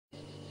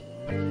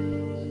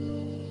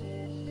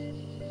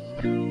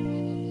Hello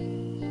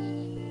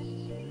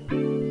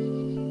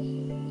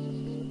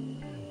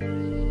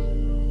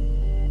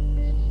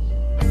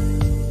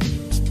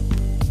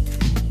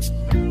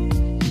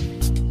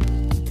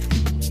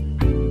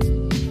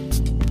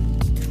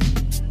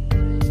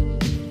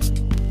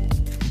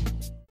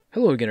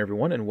again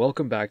everyone, and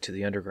welcome back to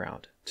the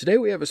Underground. Today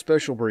we have a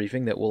special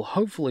briefing that will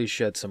hopefully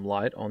shed some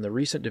light on the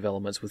recent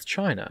developments with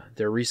China,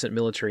 their recent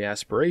military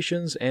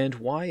aspirations, and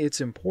why it's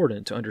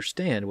important to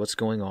understand what's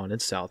going on in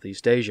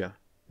Southeast Asia.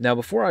 Now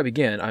before I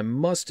begin, I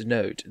must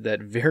note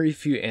that very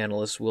few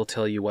analysts will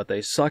tell you what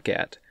they suck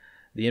at.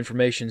 The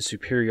information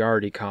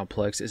superiority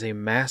complex is a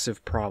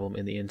massive problem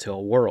in the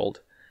intel world,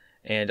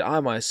 and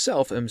I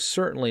myself am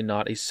certainly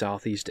not a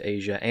Southeast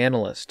Asia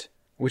analyst,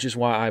 which is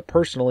why I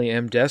personally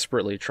am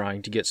desperately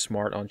trying to get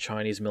smart on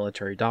Chinese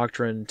military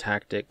doctrine,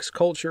 tactics,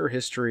 culture,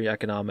 history,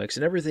 economics,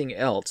 and everything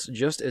else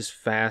just as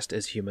fast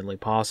as humanly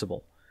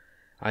possible.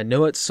 I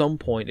know at some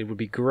point it would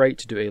be great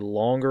to do a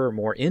longer,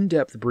 more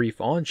in-depth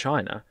brief on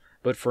China,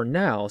 but for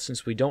now,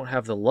 since we don't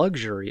have the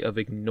luxury of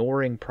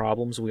ignoring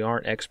problems we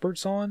aren't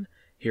experts on,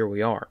 here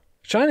we are.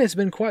 China has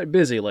been quite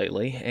busy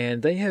lately,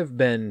 and they have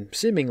been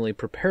seemingly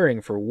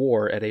preparing for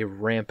war at a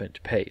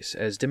rampant pace,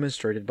 as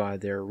demonstrated by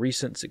their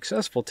recent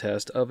successful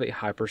test of a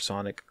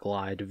hypersonic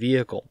glide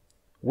vehicle.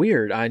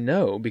 Weird, I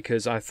know,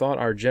 because I thought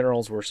our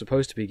generals were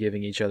supposed to be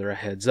giving each other a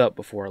heads up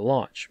before a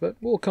launch, but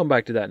we'll come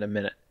back to that in a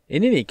minute.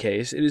 In any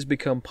case, it has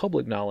become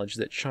public knowledge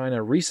that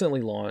China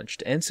recently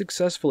launched and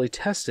successfully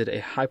tested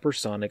a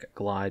hypersonic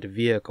glide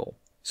vehicle.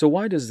 So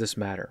why does this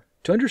matter?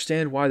 To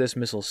understand why this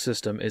missile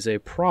system is a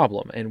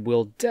problem and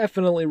will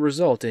definitely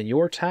result in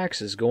your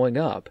taxes going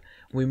up,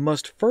 we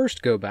must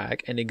first go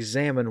back and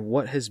examine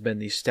what has been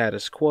the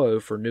status quo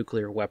for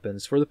nuclear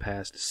weapons for the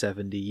past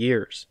 70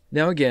 years.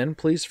 Now again,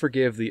 please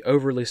forgive the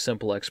overly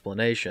simple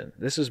explanation.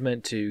 This is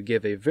meant to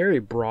give a very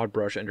broad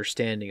brush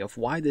understanding of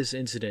why this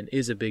incident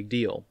is a big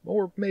deal,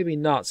 or maybe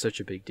not such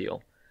a big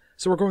deal.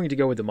 So we're going to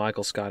go with the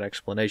Michael Scott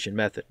explanation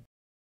method.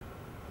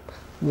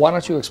 Why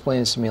don't you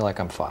explain this to me like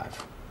I'm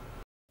 5?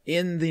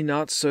 In the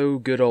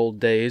not-so-good old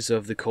days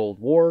of the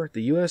Cold War,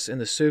 the US and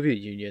the Soviet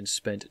Union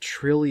spent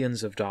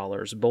trillions of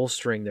dollars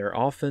bolstering their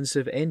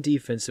offensive and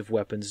defensive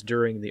weapons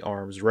during the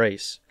arms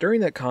race.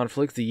 During that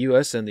conflict, the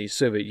US and the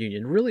Soviet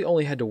Union really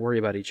only had to worry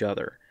about each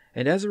other,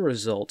 and as a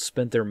result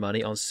spent their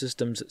money on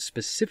systems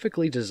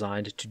specifically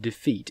designed to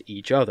defeat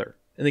each other.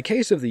 In the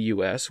case of the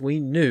US, we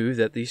knew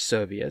that the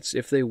Soviets,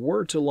 if they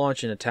were to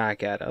launch an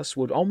attack at us,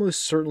 would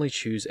almost certainly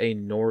choose a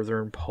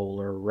northern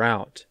polar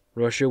route.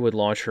 Russia would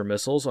launch her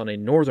missiles on a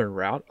northern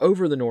route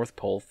over the North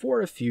Pole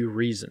for a few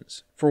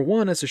reasons. For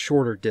one, it's a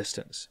shorter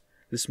distance.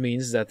 This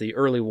means that the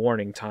early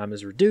warning time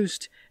is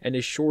reduced, and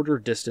a shorter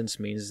distance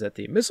means that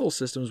the missile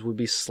systems would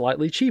be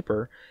slightly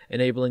cheaper,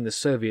 enabling the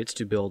Soviets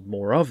to build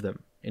more of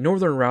them. A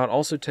northern route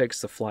also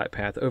takes the flight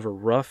path over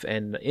rough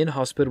and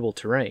inhospitable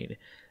terrain,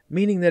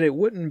 meaning that it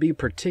wouldn't be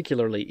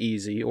particularly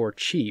easy or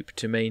cheap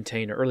to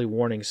maintain early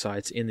warning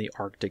sites in the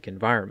Arctic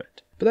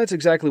environment. But that's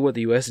exactly what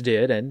the US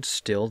did and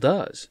still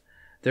does.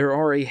 There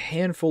are a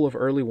handful of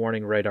early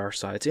warning radar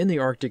sites in the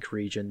Arctic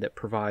region that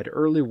provide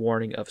early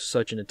warning of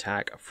such an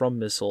attack from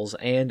missiles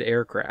and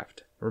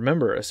aircraft.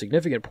 Remember, a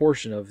significant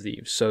portion of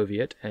the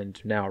Soviet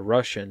and now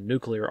Russian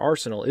nuclear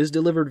arsenal is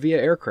delivered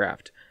via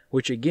aircraft,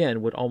 which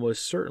again would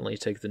almost certainly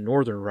take the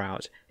northern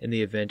route in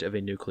the event of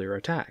a nuclear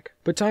attack.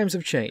 But times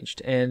have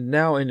changed, and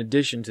now in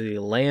addition to the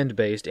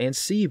land-based and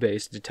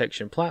sea-based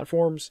detection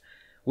platforms,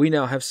 we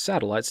now have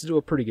satellites that do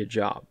a pretty good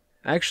job.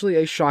 Actually,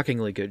 a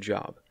shockingly good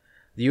job.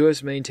 The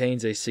U.S.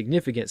 maintains a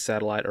significant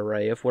satellite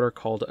array of what are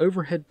called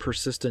Overhead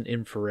Persistent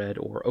Infrared,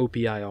 or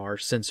OPIR,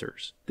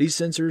 sensors. These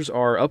sensors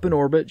are up in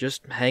orbit,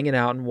 just hanging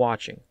out and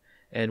watching,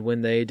 and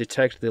when they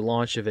detect the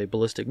launch of a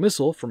ballistic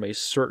missile from a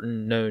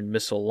certain known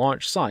missile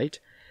launch site,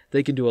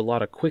 they can do a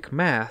lot of quick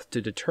math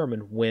to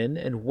determine when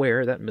and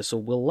where that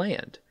missile will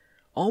land,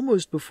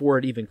 almost before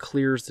it even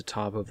clears the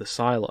top of the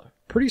silo.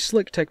 Pretty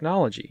slick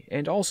technology,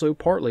 and also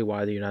partly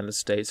why the United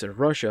States and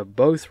Russia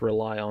both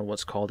rely on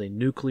what's called a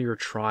nuclear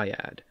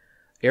triad: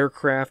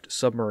 aircraft,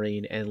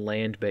 submarine, and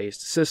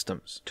land-based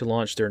systems to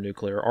launch their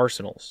nuclear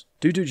arsenals.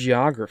 Due to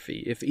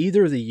geography, if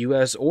either the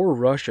US or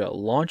Russia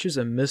launches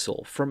a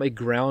missile from a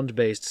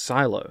ground-based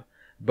silo,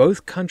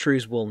 both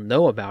countries will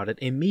know about it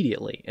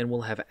immediately and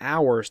will have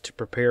hours to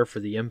prepare for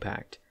the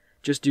impact,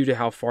 just due to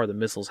how far the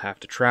missiles have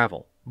to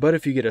travel. But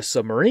if you get a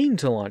submarine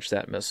to launch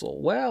that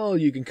missile, well,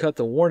 you can cut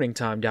the warning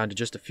time down to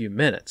just a few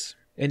minutes.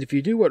 And if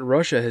you do what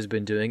Russia has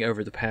been doing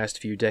over the past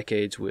few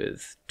decades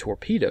with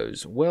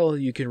torpedoes, well,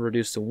 you can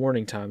reduce the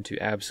warning time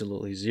to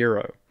absolutely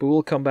zero. But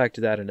we'll come back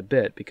to that in a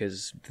bit,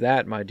 because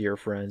that, my dear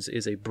friends,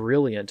 is a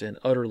brilliant and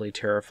utterly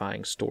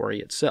terrifying story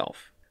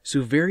itself.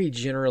 So very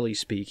generally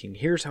speaking,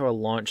 here's how a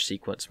launch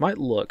sequence might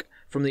look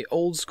from the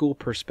old school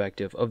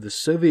perspective of the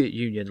Soviet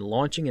Union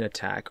launching an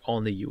attack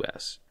on the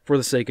US. For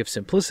the sake of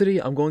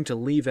simplicity, I'm going to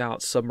leave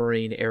out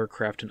submarine,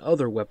 aircraft, and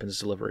other weapons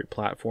delivery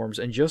platforms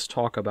and just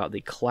talk about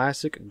the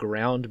classic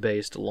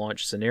ground-based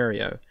launch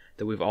scenario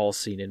that we've all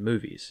seen in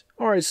movies.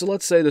 Alright, so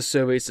let's say the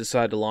Soviets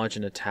decide to launch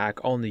an attack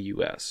on the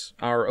US.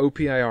 Our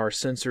OPIR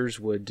sensors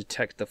would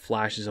detect the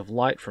flashes of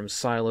light from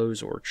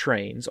silos or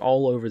trains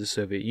all over the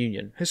Soviet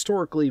Union,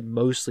 historically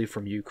mostly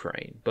from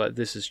Ukraine, but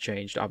this has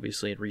changed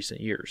obviously in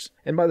recent years.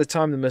 And by the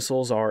time the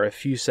missiles are a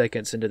few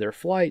seconds into their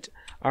flight,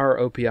 our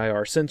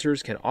OPIR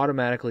sensors can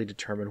automatically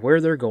determine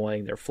where they're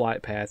going, their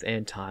flight path,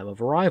 and time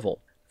of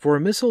arrival. For a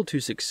missile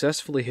to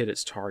successfully hit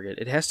its target,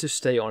 it has to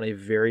stay on a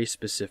very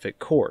specific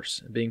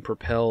course, being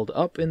propelled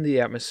up in the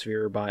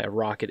atmosphere by a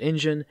rocket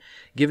engine,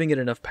 giving it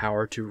enough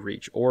power to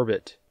reach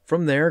orbit.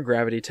 From there,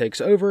 gravity takes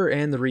over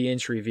and the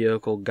re-entry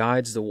vehicle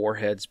guides the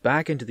warheads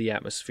back into the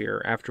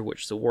atmosphere, after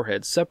which the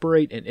warheads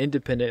separate and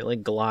independently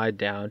glide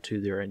down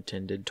to their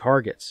intended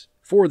targets.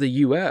 For the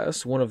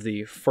US, one of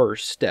the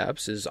first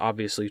steps is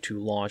obviously to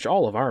launch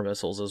all of our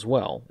missiles as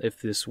well, if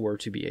this were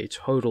to be a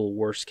total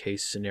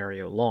worst-case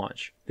scenario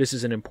launch. This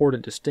is an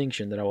important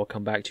distinction that I will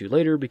come back to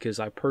later because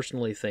I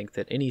personally think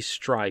that any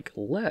strike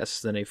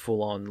less than a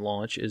full-on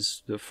launch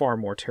is the far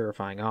more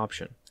terrifying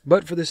option.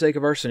 But for the sake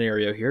of our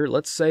scenario here,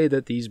 let's say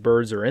that these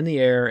birds are in the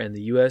air and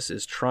the US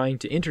is trying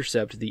to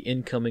intercept the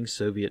incoming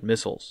Soviet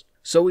missiles.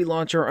 So we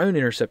launch our own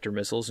interceptor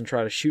missiles and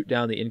try to shoot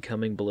down the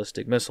incoming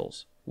ballistic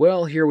missiles.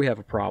 Well, here we have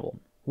a problem.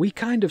 We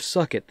kind of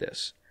suck at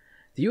this.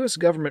 The US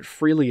government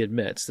freely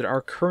admits that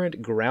our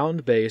current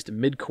ground-based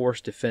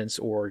mid-course defense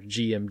or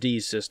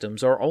GMD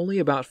systems are only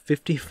about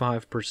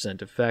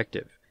 55%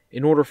 effective.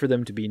 In order for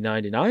them to be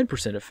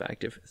 99%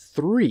 effective,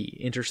 3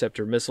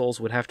 interceptor missiles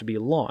would have to be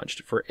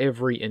launched for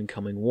every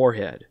incoming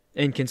warhead.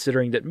 And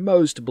considering that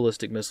most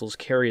ballistic missiles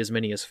carry as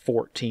many as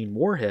 14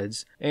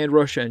 warheads, and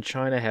Russia and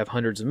China have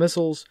hundreds of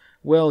missiles,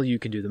 well, you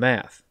can do the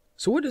math.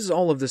 So what does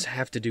all of this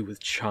have to do with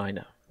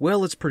China?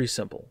 Well, it's pretty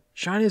simple.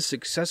 China's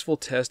successful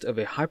test of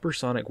a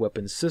hypersonic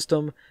weapons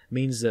system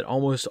means that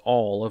almost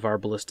all of our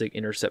ballistic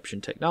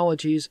interception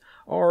technologies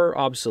are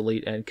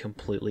obsolete and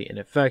completely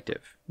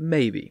ineffective.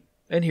 Maybe.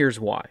 And here's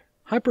why.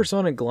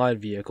 Hypersonic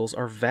glide vehicles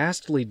are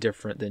vastly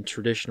different than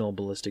traditional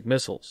ballistic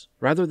missiles.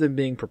 Rather than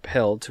being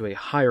propelled to a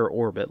higher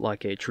orbit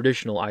like a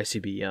traditional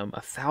ICBM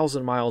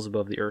 1,000 miles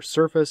above the Earth's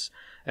surface,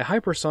 a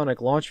hypersonic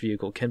launch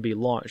vehicle can be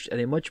launched at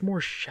a much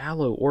more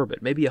shallow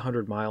orbit, maybe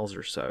 100 miles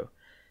or so,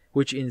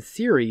 which in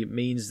theory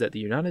means that the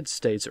United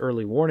States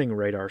early warning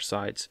radar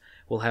sites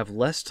will have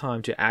less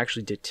time to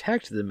actually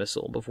detect the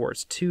missile before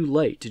it's too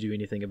late to do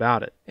anything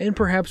about it. And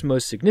perhaps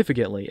most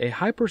significantly, a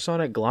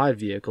hypersonic glide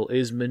vehicle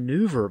is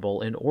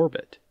maneuverable in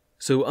orbit.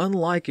 So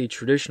unlike a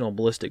traditional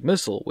ballistic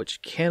missile,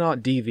 which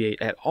cannot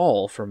deviate at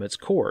all from its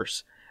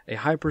course, a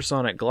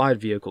hypersonic glide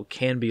vehicle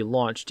can be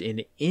launched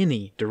in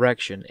any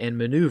direction and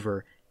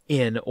maneuver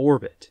in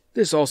orbit.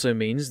 This also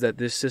means that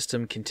this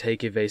system can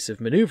take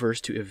evasive maneuvers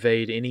to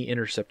evade any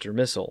interceptor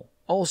missile.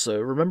 Also,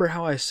 remember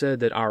how I said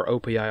that our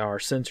OPIR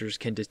sensors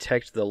can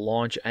detect the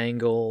launch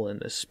angle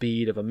and the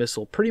speed of a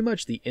missile pretty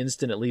much the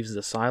instant it leaves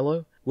the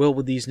silo? Well,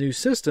 with these new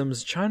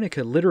systems, China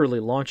could literally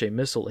launch a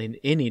missile in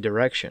any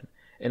direction,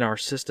 and our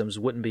systems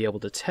wouldn't be able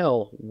to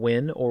tell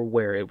when or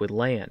where it would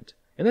land.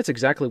 And that's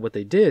exactly what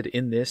they did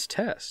in this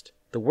test.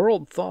 The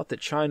world thought that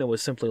China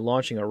was simply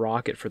launching a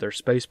rocket for their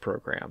space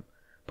program,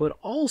 but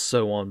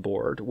also on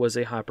board was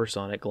a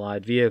hypersonic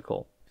glide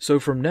vehicle. So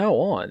from now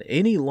on,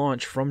 any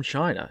launch from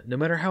China, no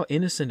matter how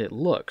innocent it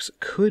looks,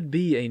 could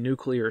be a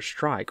nuclear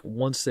strike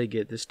once they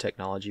get this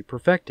technology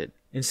perfected.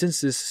 And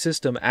since this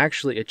system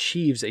actually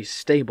achieves a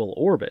stable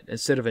orbit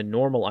instead of a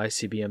normal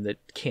ICBM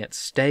that can't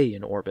stay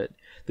in orbit,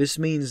 this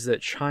means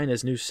that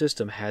China's new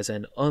system has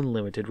an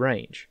unlimited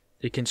range.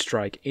 It can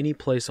strike any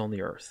place on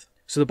the Earth.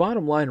 So the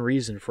bottom line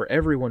reason for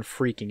everyone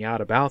freaking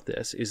out about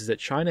this is that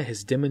China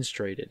has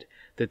demonstrated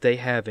that they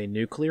have a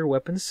nuclear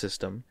weapons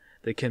system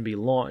that can be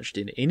launched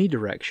in any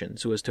direction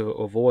so as to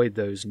avoid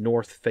those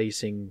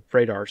north-facing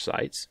radar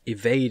sites,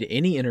 evade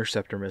any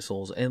interceptor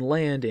missiles, and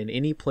land in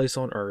any place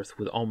on Earth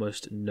with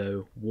almost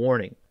no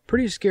warning.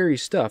 Pretty scary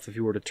stuff if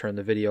you were to turn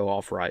the video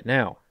off right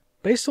now.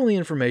 Based on the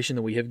information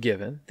that we have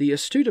given, the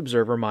astute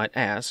observer might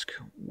ask,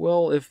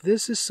 well, if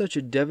this is such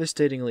a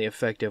devastatingly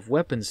effective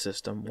weapons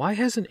system, why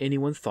hasn't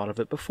anyone thought of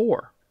it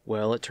before?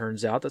 Well, it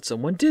turns out that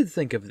someone did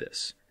think of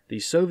this. The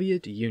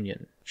Soviet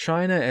Union.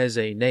 China as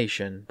a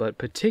nation, but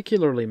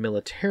particularly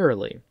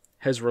militarily,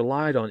 has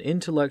relied on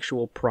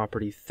intellectual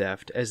property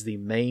theft as the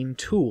main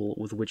tool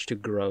with which to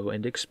grow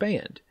and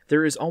expand.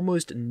 There is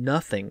almost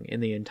nothing in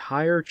the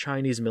entire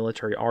Chinese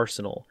military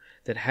arsenal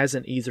that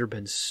hasn't either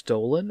been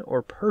stolen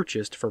or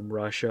purchased from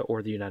Russia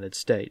or the United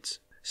States.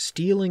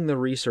 Stealing the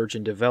research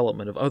and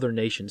development of other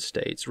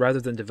nation-states rather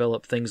than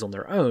develop things on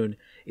their own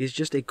is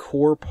just a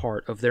core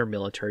part of their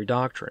military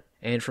doctrine,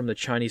 and from the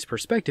Chinese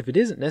perspective it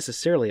isn't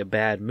necessarily a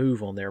bad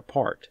move on their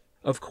part.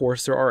 Of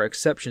course, there are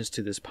exceptions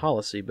to this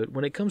policy, but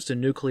when it comes to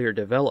nuclear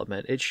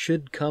development, it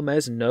should come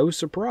as no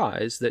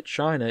surprise that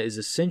China is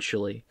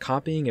essentially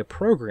copying a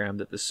program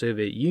that the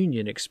Soviet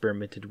Union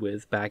experimented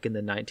with back in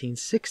the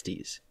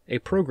 1960s, a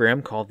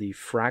program called the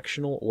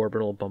Fractional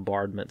Orbital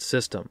Bombardment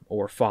System,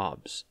 or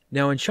FOBS.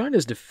 Now, in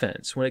China's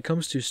defense, when it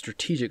comes to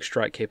strategic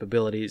strike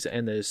capabilities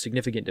and the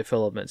significant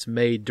developments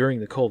made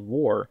during the Cold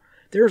War,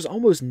 There's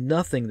almost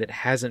nothing that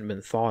hasn't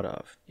been thought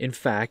of. In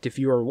fact, if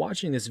you are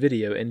watching this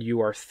video and you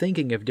are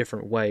thinking of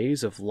different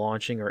ways of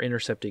launching or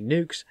intercepting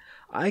nukes,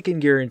 I can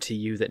guarantee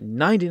you that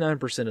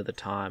 99% of the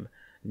time,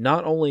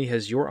 not only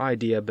has your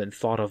idea been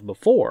thought of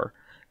before,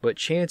 but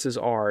chances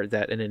are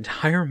that an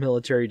entire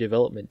military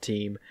development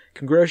team,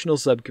 congressional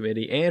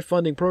subcommittee, and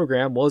funding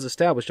program was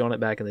established on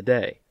it back in the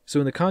day. So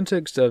in the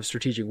context of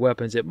strategic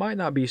weapons, it might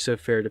not be so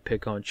fair to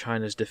pick on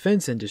China's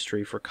defense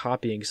industry for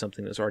copying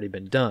something that's already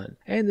been done,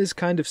 and this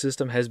kind of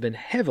system has been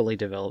heavily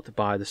developed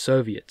by the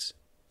Soviets.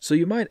 So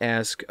you might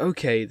ask,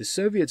 okay, the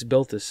Soviets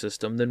built this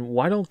system, then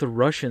why don't the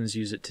Russians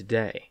use it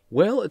today?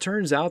 Well, it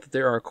turns out that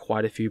there are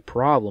quite a few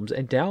problems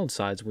and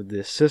downsides with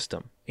this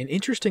system. And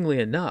interestingly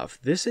enough,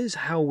 this is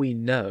how we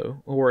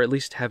know, or at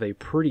least have a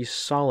pretty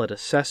solid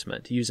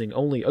assessment using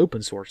only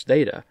open source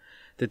data,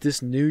 that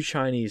this new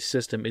Chinese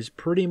system is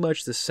pretty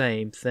much the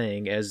same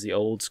thing as the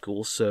old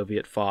school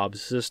Soviet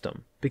FOBS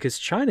system, because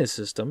China's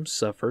system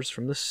suffers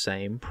from the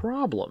same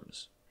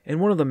problems. And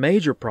one of the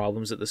major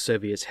problems that the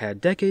Soviets had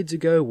decades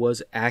ago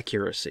was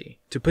accuracy.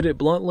 To put it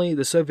bluntly,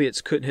 the Soviets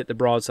couldn't hit the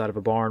broadside of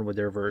a barn with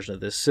their version of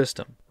this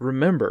system.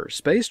 Remember,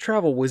 space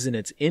travel was in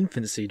its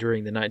infancy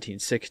during the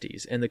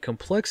 1960s, and the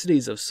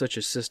complexities of such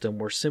a system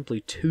were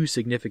simply too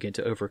significant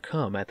to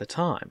overcome at the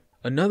time.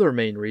 Another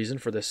main reason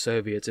for the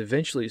Soviets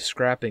eventually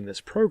scrapping this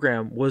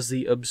program was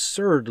the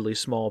absurdly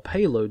small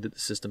payload that the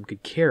system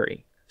could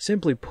carry.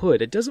 Simply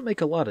put, it doesn't make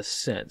a lot of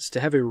sense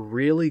to have a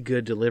really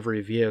good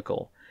delivery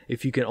vehicle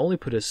if you can only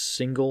put a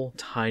single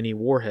tiny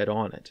warhead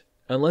on it.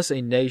 Unless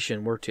a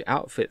nation were to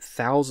outfit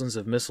thousands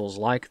of missiles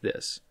like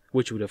this,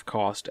 which would have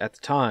cost at the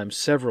time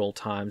several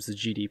times the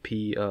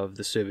GDP of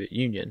the Soviet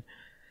Union,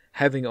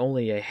 having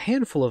only a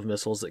handful of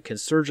missiles that can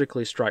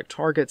surgically strike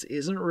targets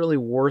isn't really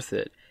worth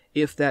it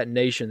if that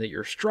nation that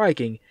you're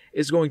striking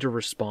is going to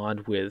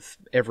respond with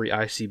every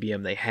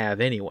ICBM they have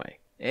anyway.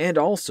 And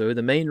also,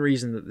 the main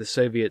reason that the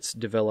Soviets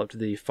developed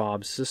the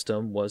FOBS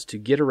system was to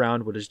get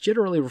around what is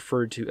generally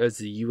referred to as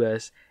the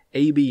U.S.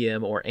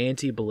 ABM, or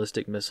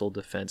Anti-Ballistic Missile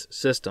Defense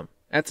System.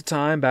 At the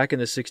time, back in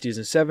the 60s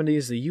and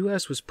 70s, the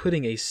U.S. was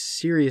putting a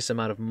serious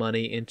amount of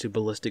money into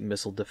ballistic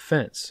missile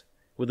defense,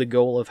 with the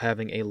goal of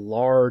having a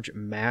large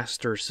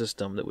master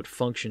system that would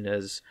function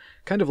as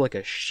kind of like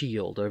a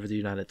shield over the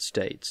United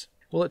States.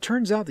 Well, it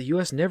turns out the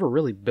U.S. never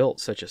really built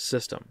such a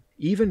system.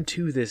 Even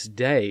to this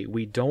day,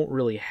 we don't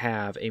really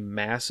have a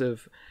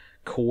massive,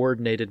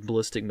 coordinated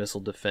ballistic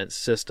missile defense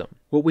system.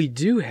 What we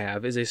do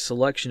have is a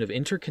selection of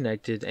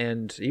interconnected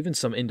and even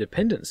some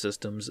independent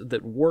systems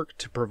that work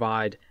to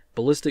provide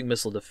ballistic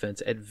missile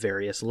defense at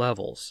various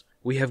levels.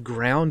 We have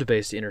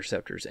ground-based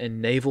interceptors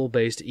and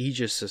naval-based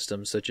Aegis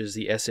systems such as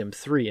the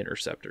SM-3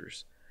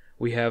 interceptors.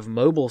 We have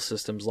mobile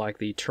systems like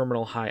the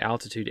Terminal High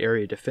Altitude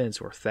Area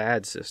Defense, or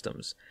THAAD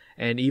systems,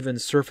 and even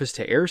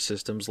surface-to-air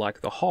systems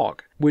like the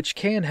Hawk, which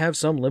can have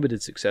some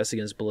limited success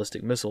against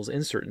ballistic missiles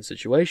in certain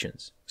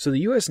situations. So the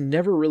US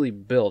never really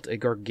built a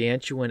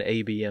gargantuan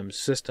ABM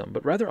system,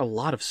 but rather a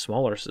lot of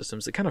smaller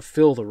systems that kind of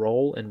fill the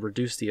role and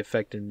reduce the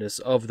effectiveness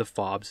of the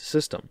FOBS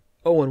system.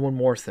 Oh, and one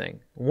more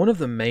thing. One of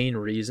the main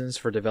reasons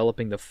for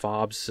developing the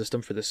FOBS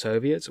system for the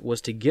Soviets was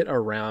to get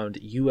around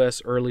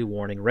U.S. early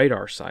warning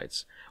radar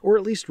sites, or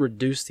at least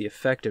reduce the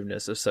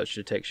effectiveness of such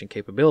detection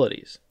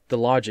capabilities. The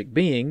logic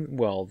being,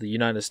 well, the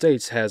United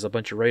States has a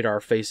bunch of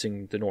radar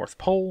facing the North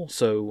Pole,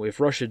 so if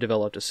Russia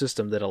developed a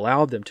system that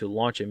allowed them to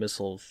launch a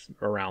missile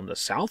around the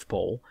South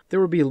Pole,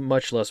 there would be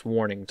much less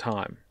warning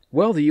time.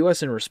 Well, the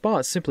U.S. in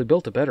response simply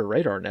built a better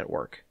radar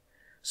network.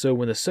 So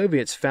when the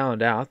Soviets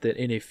found out that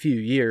in a few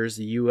years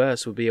the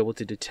U.S. would be able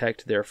to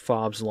detect their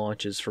FOBS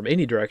launches from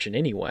any direction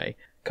anyway,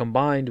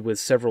 combined with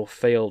several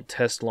failed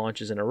test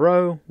launches in a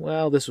row,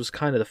 well, this was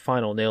kind of the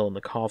final nail in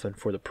the coffin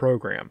for the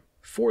program,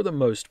 for the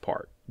most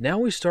part. Now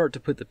we start to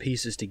put the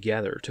pieces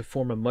together to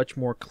form a much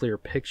more clear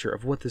picture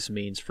of what this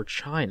means for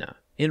China.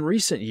 In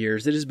recent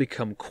years, it has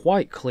become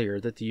quite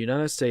clear that the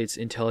United States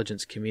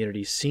intelligence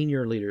community's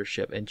senior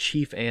leadership and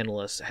chief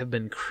analysts have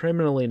been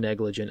criminally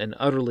negligent and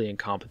utterly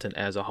incompetent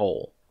as a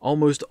whole.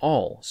 Almost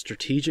all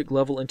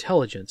strategic-level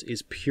intelligence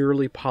is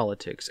purely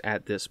politics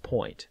at this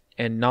point,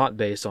 and not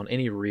based on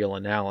any real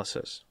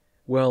analysis.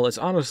 Well, it's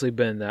honestly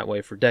been that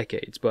way for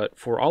decades, but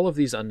for all of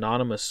these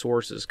anonymous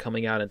sources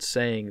coming out and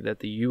saying that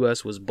the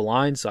U.S. was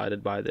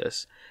blindsided by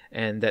this,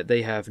 and that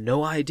they have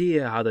no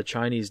idea how the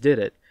Chinese did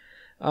it,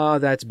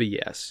 that's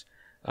BS.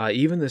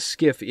 Even the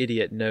skiff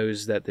idiot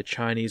knows that the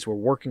Chinese were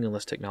working on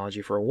this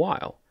technology for a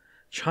while.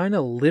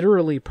 China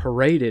literally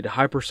paraded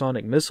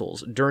hypersonic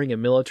missiles during a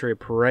military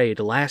parade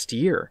last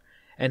year,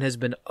 and has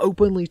been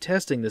openly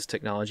testing this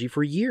technology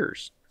for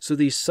years. So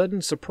the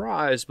sudden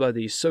surprise by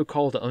the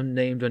so-called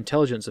unnamed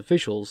intelligence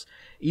officials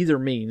either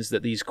means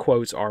that these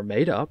quotes are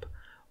made up,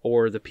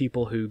 or the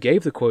people who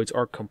gave the quotes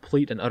are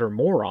complete and utter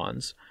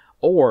morons,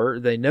 or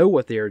they know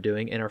what they are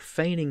doing and are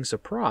feigning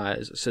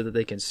surprise so that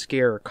they can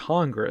scare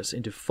Congress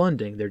into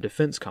funding their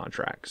defense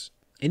contracts.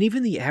 And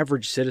even the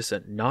average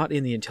citizen not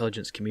in the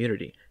intelligence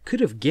community could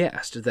have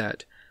guessed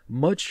that,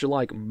 much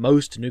like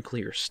most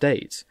nuclear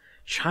states,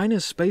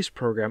 China's space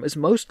program is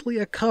mostly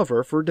a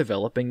cover for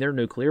developing their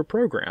nuclear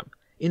program,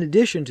 in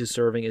addition to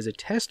serving as a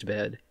test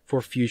bed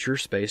for future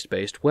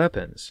space-based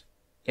weapons.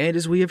 And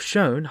as we have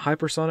shown,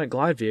 hypersonic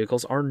glide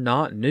vehicles are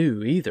not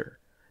new either.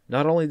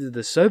 Not only did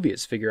the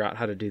Soviets figure out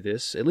how to do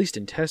this, at least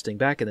in testing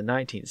back in the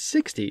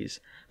 1960s,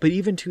 but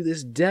even to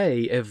this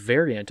day, a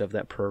variant of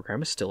that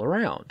program is still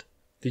around.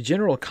 The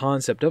general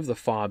concept of the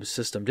FOB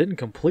system didn't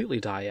completely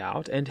die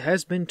out and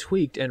has been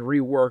tweaked and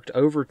reworked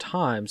over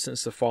time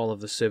since the fall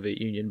of the Soviet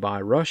Union by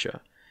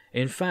Russia.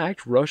 In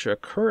fact, Russia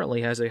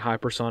currently has a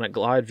hypersonic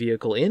glide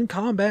vehicle in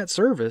combat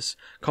service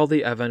called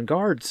the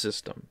Avangard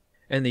system.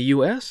 And the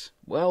US?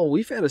 Well,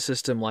 we've had a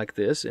system like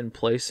this in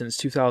place since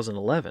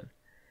 2011.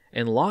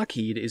 And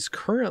Lockheed is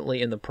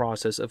currently in the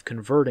process of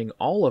converting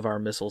all of our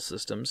missile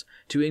systems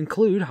to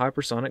include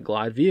hypersonic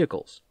glide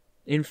vehicles.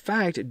 In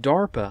fact,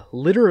 DARPA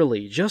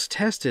literally just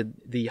tested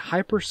the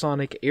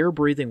Hypersonic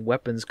Air-Breathing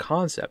Weapons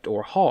Concept,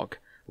 or HAWC,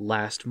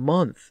 last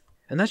month.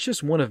 And that's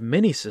just one of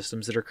many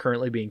systems that are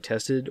currently being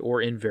tested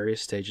or in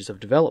various stages of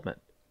development.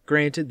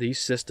 Granted, these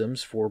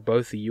systems for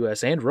both the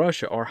US and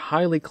Russia are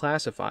highly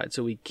classified,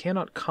 so we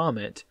cannot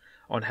comment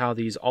on how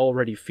these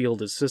already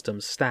fielded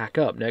systems stack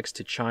up next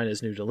to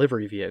China's new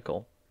delivery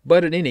vehicle.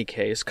 But in any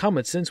case,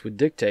 common sense would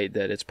dictate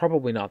that it's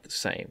probably not the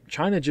same.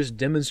 China just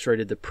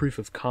demonstrated the proof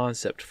of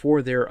concept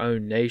for their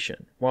own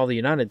nation, while the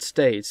United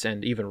States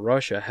and even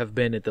Russia have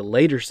been at the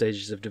later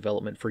stages of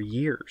development for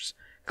years.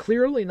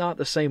 Clearly not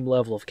the same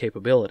level of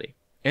capability.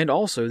 And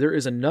also, there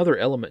is another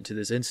element to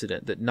this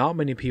incident that not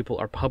many people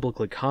are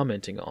publicly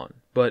commenting on,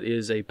 but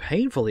is a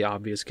painfully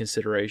obvious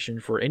consideration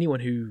for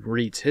anyone who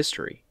reads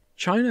history.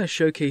 China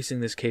showcasing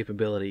this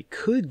capability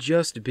could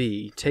just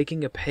be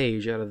taking a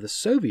page out of the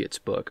Soviets'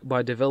 book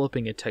by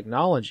developing a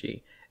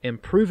technology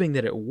and proving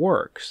that it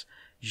works,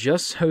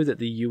 just so that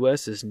the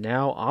US is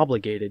now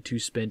obligated to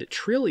spend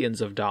trillions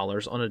of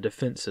dollars on a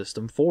defense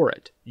system for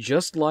it,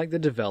 just like the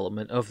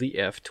development of the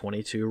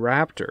F-22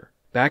 Raptor.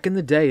 Back in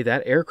the day,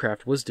 that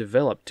aircraft was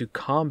developed to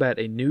combat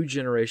a new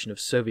generation of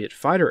Soviet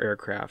fighter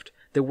aircraft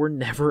that were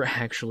never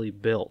actually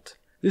built.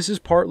 This is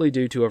partly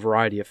due to a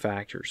variety of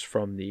factors,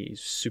 from the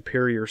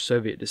superior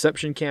Soviet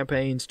deception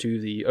campaigns to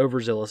the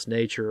overzealous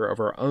nature of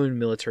our own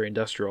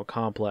military-industrial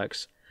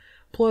complex,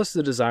 plus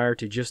the desire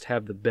to just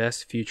have the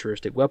best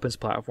futuristic weapons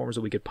platforms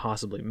that we could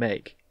possibly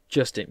make,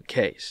 just in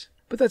case.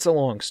 But that's a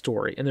long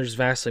story, and there's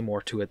vastly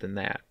more to it than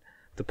that.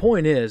 The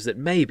point is that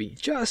maybe,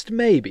 just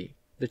maybe,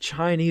 the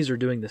Chinese are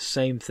doing the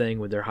same thing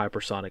with their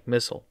hypersonic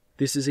missile.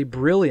 This is a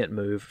brilliant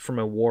move from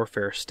a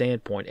warfare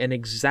standpoint, and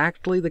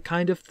exactly the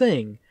kind of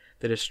thing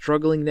that a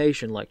struggling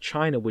nation like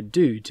China would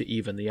do to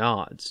even the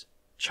odds.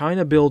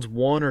 China builds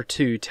one or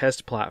two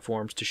test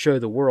platforms to show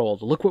the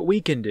world, look what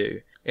we can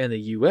do, and the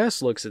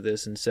US looks at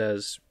this and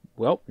says,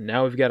 well,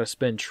 now we've got to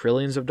spend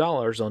trillions of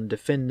dollars on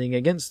defending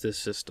against this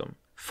system.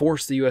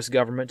 Force the US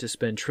government to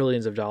spend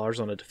trillions of dollars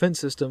on a defense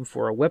system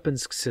for a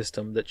weapons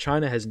system that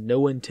China has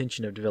no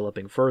intention of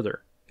developing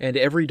further. And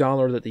every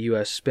dollar that the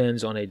US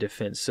spends on a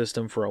defense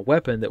system for a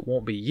weapon that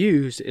won't be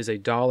used is a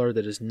dollar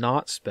that is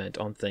not spent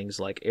on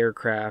things like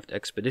aircraft,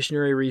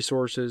 expeditionary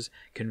resources,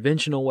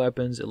 conventional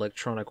weapons,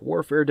 electronic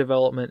warfare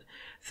development,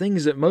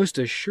 things that most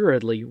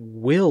assuredly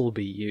will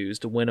be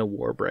used when a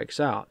war breaks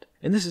out.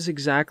 And this is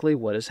exactly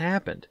what has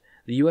happened.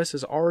 The US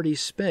has already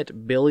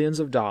spent billions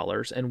of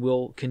dollars and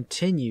will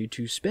continue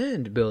to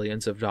spend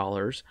billions of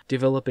dollars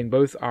developing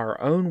both our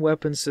own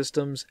weapon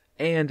systems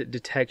and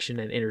detection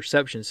and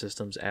interception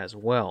systems as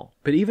well.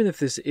 But even if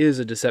this is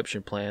a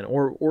deception plan,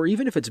 or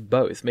even if it's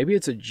both, maybe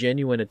it's a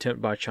genuine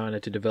attempt by China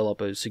to develop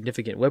a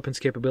significant weapons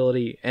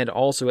capability and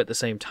also at the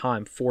same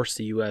time force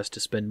the US to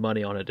spend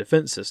money on a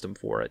defense system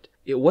for it.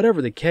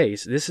 Whatever the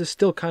case, this is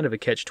still kind of a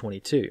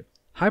catch-22.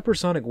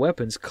 Hypersonic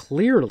weapons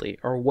clearly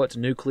are what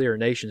nuclear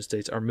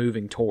nation-states are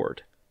moving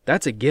toward.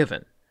 That's a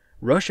given.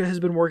 Russia has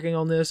been working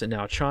on this, and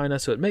now China,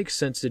 so it makes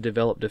sense to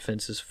develop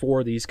defenses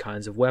for these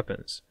kinds of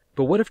weapons.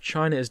 But what if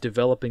China is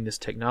developing this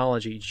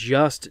technology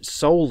just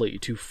solely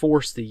to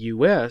force the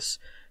US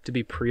to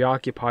be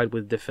preoccupied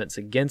with defense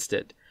against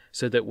it,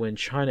 so that when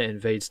China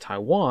invades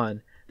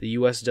Taiwan, the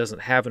US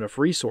doesn't have enough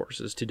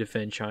resources to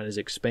defend China's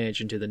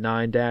expansion to the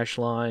 9-dash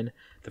line,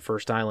 the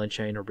First Island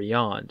chain, or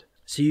beyond?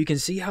 So you can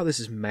see how this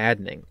is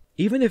maddening.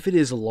 Even if it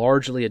is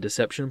largely a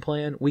deception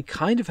plan, we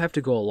kind of have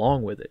to go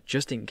along with it,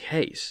 just in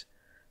case,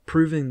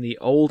 proving the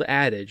old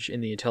adage in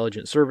the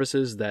intelligence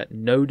services that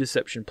no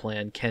deception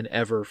plan can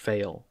ever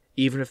fail.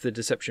 Even if the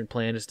deception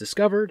plan is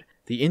discovered,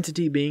 the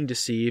entity being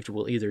deceived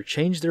will either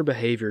change their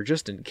behavior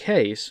just in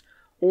case,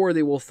 or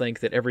they will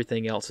think that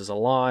everything else is a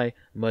lie,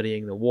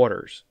 muddying the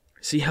waters.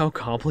 See how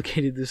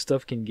complicated this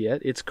stuff can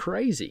get? It's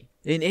crazy.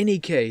 In any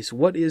case,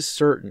 what is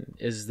certain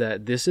is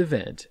that this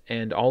event,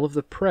 and all of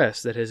the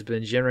press that has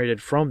been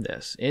generated from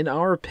this, in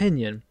our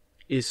opinion,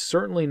 is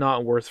certainly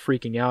not worth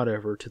freaking out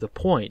over to the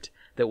point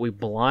that we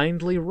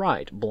blindly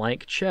write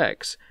blank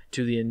checks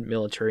to the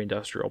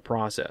military-industrial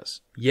process.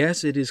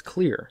 Yes, it is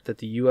clear that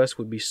the US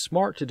would be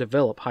smart to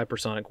develop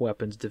hypersonic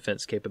weapons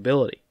defense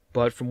capability.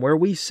 But from where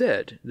we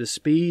sit, the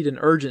speed and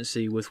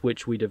urgency with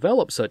which we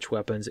develop such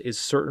weapons is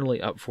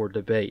certainly up for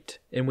debate.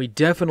 And we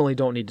definitely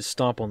don't need to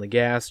stomp on the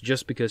gas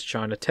just because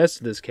China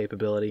tested this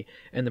capability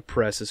and the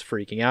press is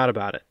freaking out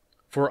about it.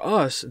 For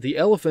us, the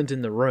elephant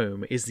in the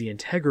room is the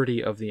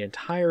integrity of the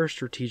entire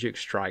strategic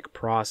strike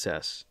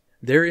process.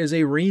 There is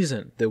a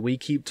reason that we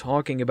keep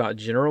talking about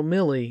General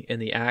Milley and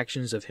the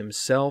actions of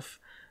himself,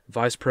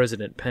 Vice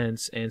President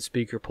Pence, and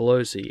Speaker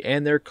Pelosi,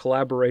 and their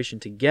collaboration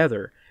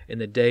together in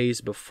the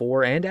days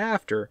before and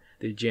after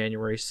the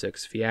January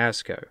 6th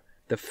fiasco.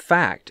 The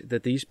fact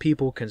that these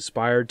people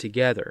conspired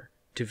together,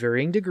 to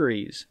varying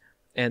degrees,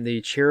 and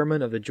the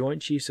chairman of the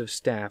Joint Chiefs of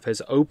Staff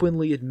has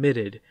openly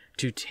admitted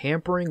to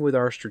tampering with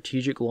our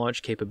strategic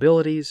launch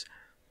capabilities,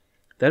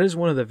 that is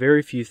one of the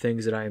very few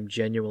things that I am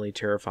genuinely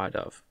terrified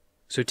of.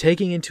 So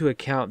taking into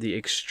account the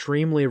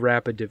extremely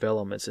rapid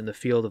developments in the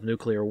field of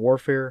nuclear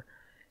warfare,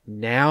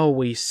 now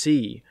we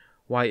see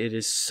why it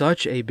is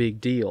such a big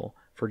deal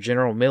for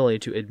General Milley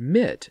to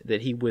admit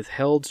that he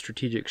withheld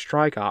strategic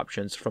strike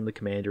options from the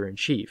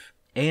Commander-in-Chief,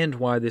 and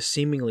why this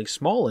seemingly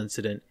small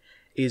incident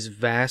is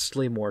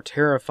vastly more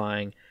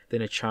terrifying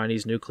than a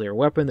Chinese nuclear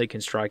weapon that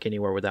can strike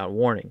anywhere without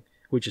warning,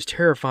 which is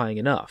terrifying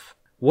enough.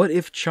 What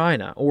if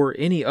China, or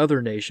any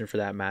other nation for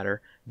that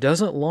matter,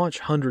 doesn't launch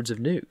hundreds of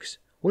nukes?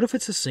 What if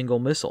it's a single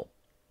missile?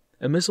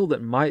 A missile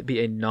that might be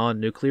a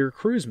non-nuclear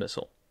cruise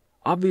missile.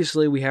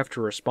 Obviously, we have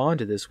to respond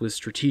to this with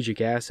strategic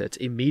assets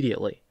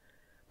immediately,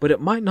 but it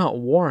might not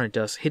warrant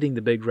us hitting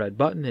the big red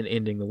button and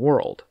ending the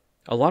world.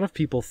 A lot of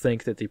people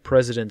think that the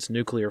president's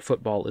nuclear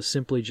football is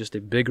simply just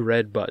a big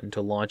red button to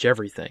launch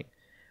everything,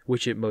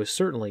 which it most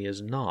certainly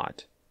is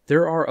not.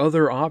 There are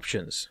other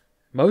options.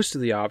 Most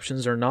of the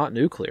options are not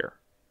nuclear.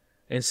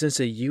 And since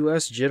a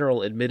U.S.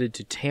 general admitted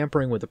to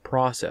tampering with the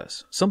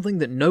process, something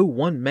that no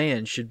one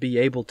man should be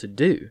able to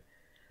do,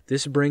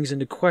 this brings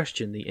into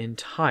question the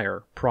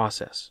entire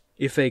process.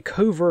 If a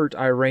covert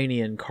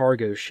Iranian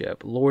cargo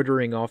ship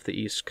loitering off the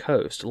East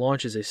Coast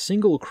launches a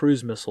single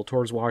cruise missile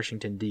towards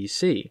Washington,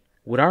 D.C.,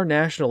 would our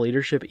national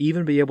leadership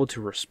even be able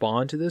to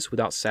respond to this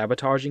without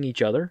sabotaging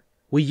each other?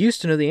 We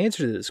used to know the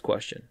answer to this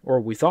question,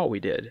 or we thought we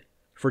did.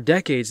 For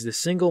decades, the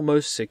single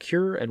most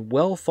secure and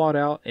well thought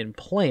out and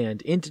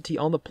planned entity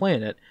on the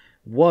planet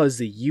was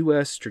the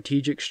U.S.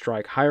 strategic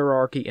strike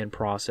hierarchy and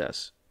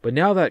process. But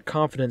now that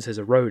confidence has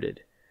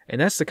eroded, and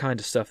that's the kind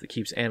of stuff that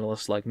keeps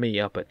analysts like me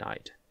up at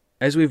night.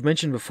 As we've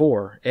mentioned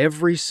before,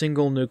 every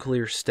single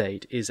nuclear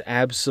state is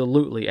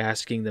absolutely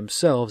asking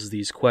themselves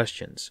these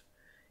questions.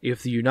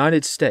 If the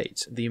United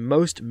States, the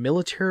most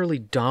militarily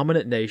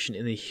dominant nation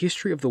in the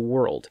history of the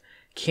world,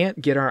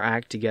 can't get our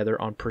act together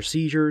on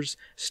procedures,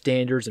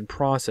 standards, and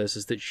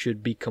processes that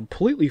should be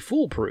completely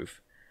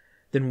foolproof,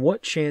 then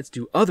what chance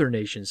do other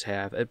nations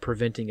have at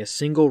preventing a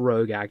single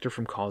rogue actor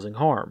from causing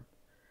harm?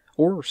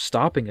 Or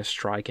stopping a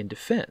strike in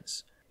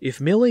defense? If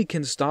Milley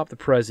can stop the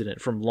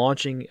president from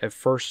launching a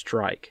first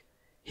strike,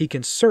 he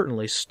can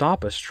certainly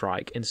stop a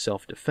strike in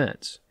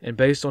self-defense. And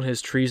based on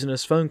his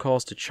treasonous phone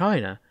calls to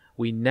China,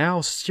 we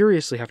now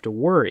seriously have to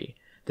worry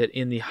that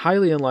in the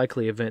highly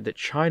unlikely event that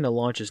China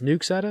launches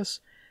nukes at us,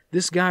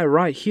 this guy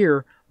right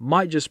here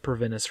might just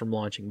prevent us from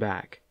launching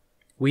back.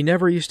 We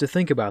never used to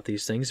think about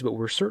these things, but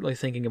we're certainly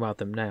thinking about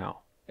them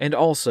now. And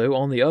also,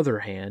 on the other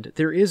hand,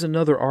 there is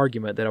another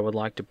argument that I would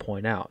like to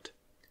point out.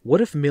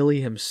 What if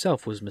Milley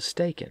himself was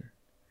mistaken?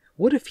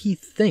 What if he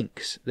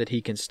thinks that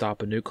he can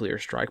stop a nuclear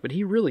strike, but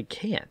he really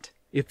can't?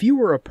 If you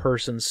were a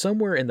person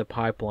somewhere in the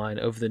pipeline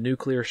of the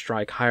nuclear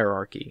strike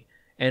hierarchy,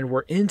 and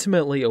were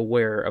intimately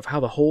aware of how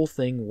the whole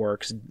thing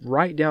works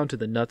right down to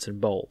the nuts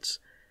and bolts,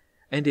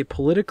 and a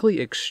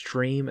politically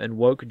extreme and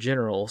woke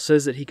general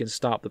says that he can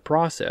stop the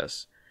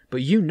process,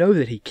 but you know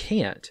that he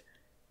can't,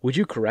 would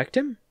you correct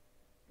him?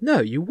 No,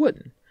 you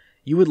wouldn't.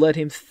 You would let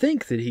him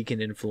think that he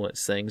can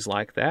influence things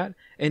like that,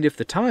 and if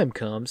the time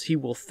comes, he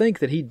will think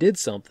that he did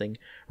something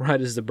right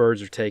as the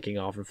birds are taking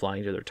off and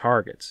flying to their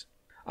targets.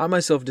 I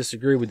myself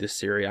disagree with this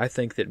theory. I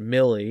think that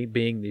Milley,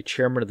 being the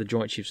chairman of the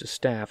Joint Chiefs of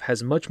Staff,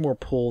 has much more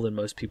pull than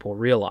most people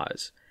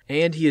realize.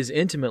 And he is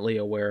intimately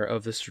aware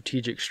of the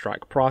strategic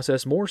strike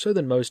process more so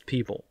than most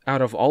people.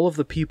 Out of all of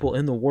the people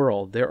in the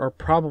world, there are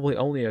probably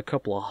only a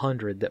couple of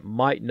hundred that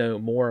might know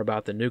more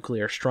about the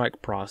nuclear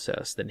strike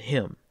process than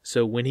him.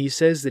 So when he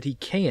says that he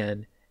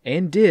can,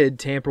 and did,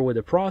 tamper with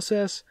the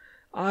process,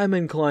 I'm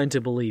inclined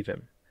to believe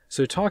him.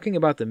 So talking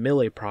about the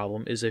Milley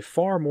problem is a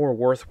far more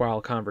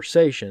worthwhile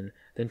conversation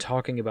than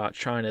talking about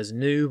China's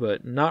new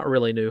but not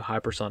really new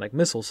hypersonic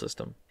missile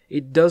system.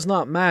 It does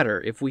not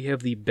matter if we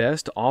have the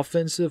best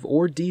offensive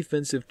or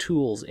defensive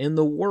tools in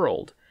the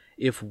world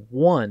if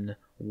one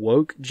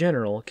woke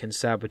general can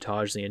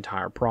sabotage the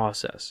entire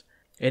process.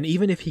 And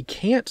even if he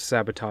can't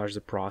sabotage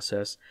the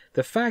process,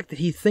 the fact that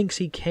he thinks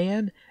he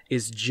can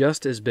is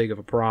just as big of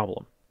a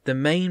problem. The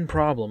main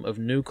problem of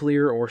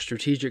nuclear or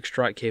strategic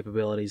strike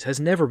capabilities has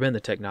never been the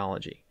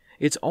technology.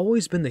 It's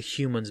always been the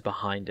humans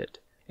behind it.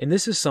 And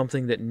this is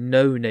something that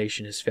no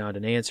nation has found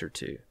an answer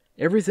to.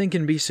 Everything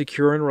can be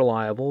secure and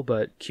reliable,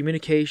 but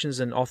communications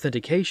and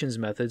authentications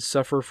methods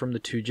suffer from the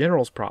two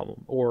generals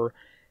problem, or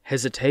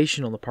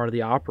hesitation on the part of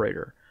the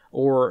operator,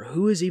 or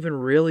who is even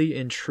really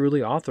and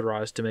truly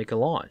authorized to make a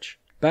launch.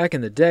 Back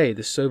in the day,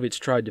 the Soviets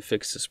tried to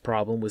fix this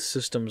problem with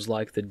systems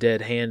like the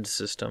dead hand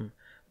system,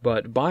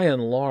 but by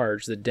and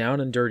large, the down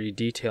and dirty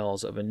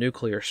details of a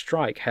nuclear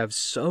strike have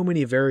so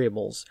many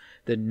variables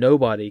that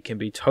nobody can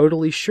be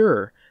totally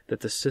sure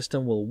that the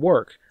system will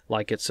work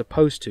like it's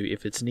supposed to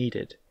if it's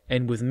needed.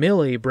 And with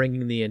Milley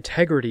bringing the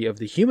integrity of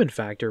the human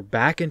factor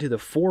back into the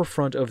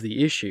forefront of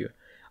the issue,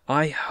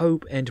 I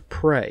hope and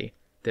pray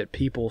that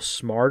people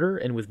smarter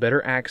and with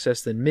better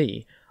access than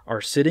me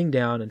are sitting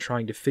down and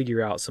trying to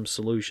figure out some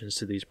solutions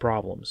to these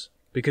problems.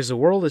 Because the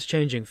world is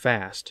changing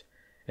fast,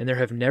 and there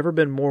have never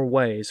been more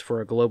ways for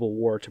a global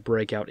war to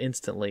break out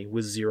instantly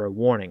with zero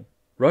warning.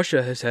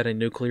 Russia has had a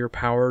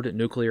nuclear-powered,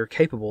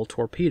 nuclear-capable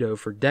torpedo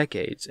for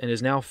decades and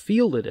has now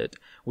fielded it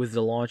with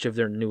the launch of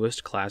their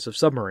newest class of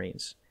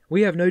submarines.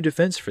 We have no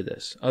defense for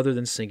this, other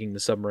than sinking the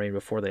submarine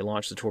before they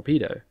launch the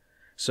torpedo.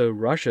 So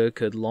Russia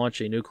could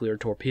launch a nuclear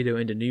torpedo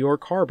into New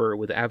York Harbor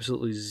with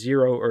absolutely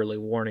zero early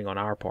warning on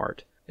our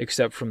part,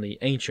 except from the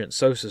ancient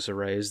SOSUS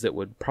arrays that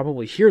would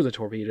probably hear the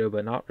torpedo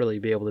but not really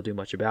be able to do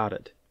much about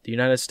it. The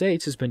United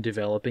States has been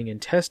developing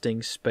and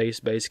testing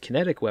space-based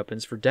kinetic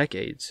weapons for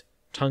decades.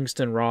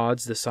 Tungsten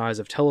rods the size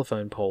of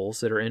telephone poles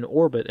that are in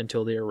orbit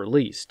until they are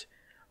released,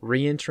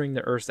 re-entering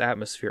the Earth's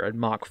atmosphere at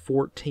Mach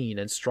 14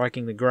 and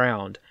striking the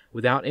ground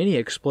without any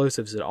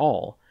explosives at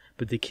all,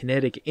 but the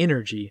kinetic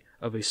energy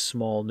of a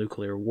small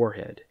nuclear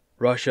warhead.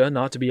 Russia,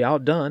 not to be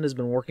outdone, has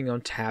been working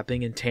on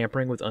tapping and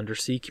tampering with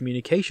undersea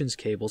communications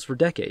cables for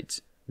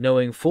decades,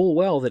 knowing full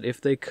well that if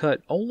they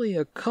cut only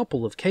a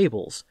couple of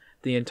cables,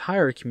 the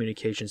entire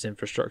communications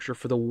infrastructure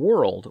for the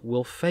world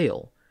will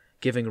fail,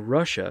 giving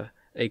Russia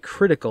a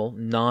critical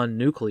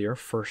non-nuclear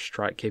first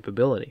strike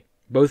capability.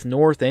 Both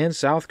North and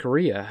South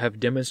Korea have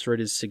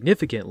demonstrated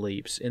significant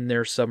leaps in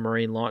their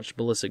submarine-launched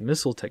ballistic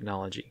missile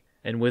technology,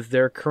 and with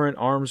their current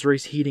arms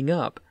race heating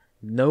up,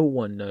 no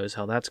one knows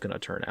how that's going to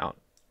turn out.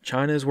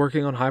 China is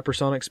working on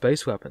hypersonic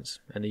space weapons,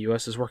 and the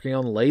U.S. is working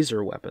on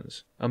laser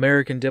weapons.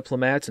 American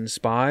diplomats and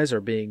spies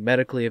are being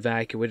medically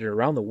evacuated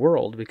around the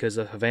world because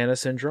of Havana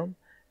Syndrome,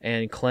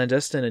 and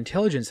clandestine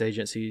intelligence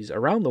agencies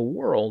around the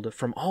world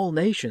from all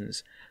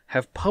nations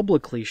have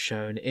publicly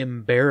shown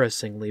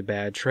embarrassingly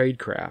bad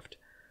tradecraft,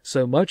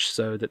 so much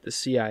so that the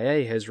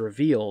CIA has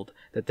revealed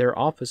that their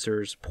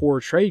officers'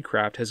 poor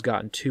tradecraft has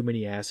gotten too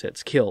many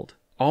assets killed.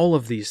 All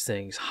of these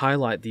things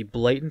highlight the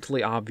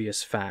blatantly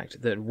obvious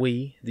fact that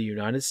we, the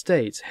United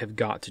States, have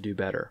got to do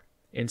better.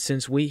 And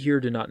since we here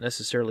do not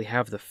necessarily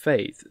have the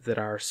faith that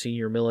our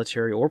senior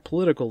military or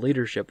political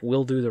leadership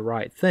will do the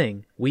right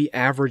thing, we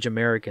average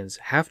Americans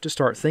have to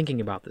start thinking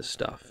about this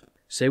stuff.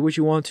 Say what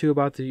you want to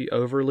about the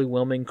overly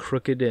whelming,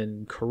 crooked,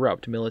 and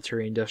corrupt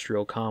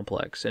military-industrial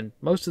complex, and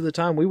most of the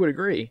time we would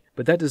agree,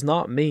 but that does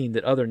not mean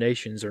that other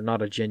nations are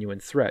not a genuine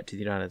threat to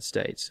the United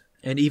States.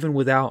 And even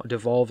without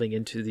devolving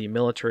into the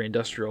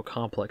military-industrial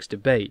complex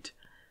debate,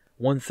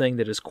 one thing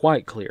that is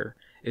quite clear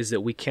is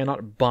that we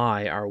cannot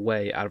buy our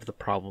way out of the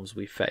problems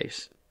we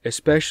face,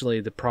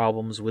 especially the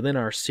problems within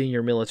our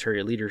senior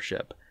military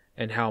leadership,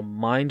 and how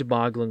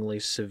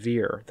mind-bogglingly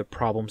severe the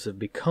problems have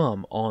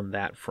become on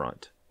that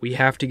front. We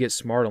have to get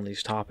smart on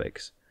these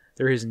topics.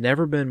 There has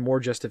never been more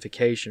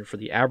justification for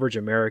the average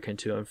American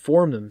to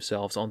inform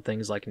themselves on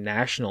things like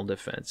national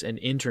defense and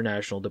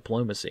international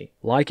diplomacy.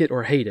 Like it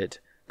or hate it,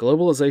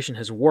 globalization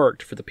has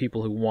worked for the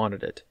people who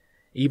wanted it.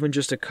 Even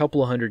just a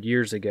couple of hundred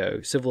years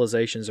ago,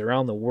 civilizations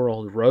around the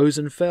world rose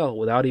and fell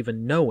without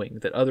even knowing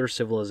that other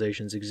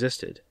civilizations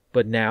existed.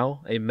 But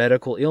now, a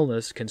medical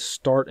illness can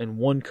start in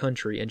one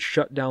country and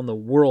shut down the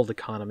world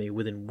economy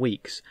within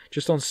weeks,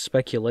 just on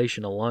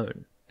speculation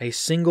alone. A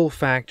single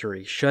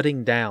factory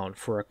shutting down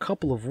for a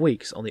couple of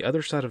weeks on the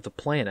other side of the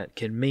planet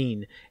can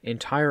mean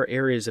entire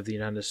areas of the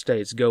United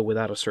States go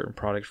without a certain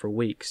product for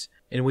weeks.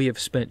 And we have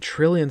spent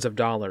trillions of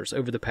dollars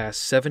over the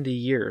past 70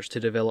 years to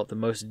develop the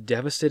most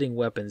devastating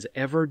weapons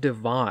ever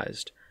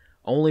devised,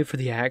 only for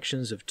the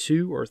actions of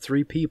 2 or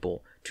 3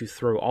 people to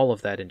throw all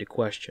of that into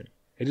question.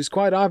 It is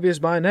quite obvious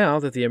by now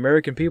that the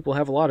American people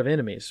have a lot of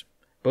enemies,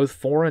 both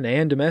foreign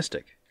and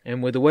domestic.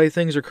 And with the way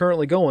things are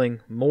currently going,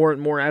 more and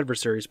more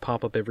adversaries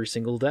pop up every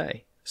single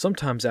day.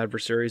 Sometimes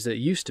adversaries that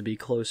used to be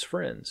close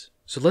friends.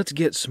 So let's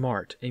get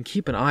smart and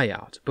keep an eye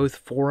out, both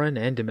foreign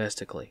and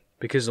domestically,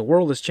 because the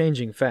world is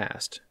changing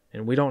fast,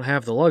 and we don't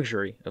have the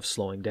luxury of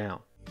slowing down.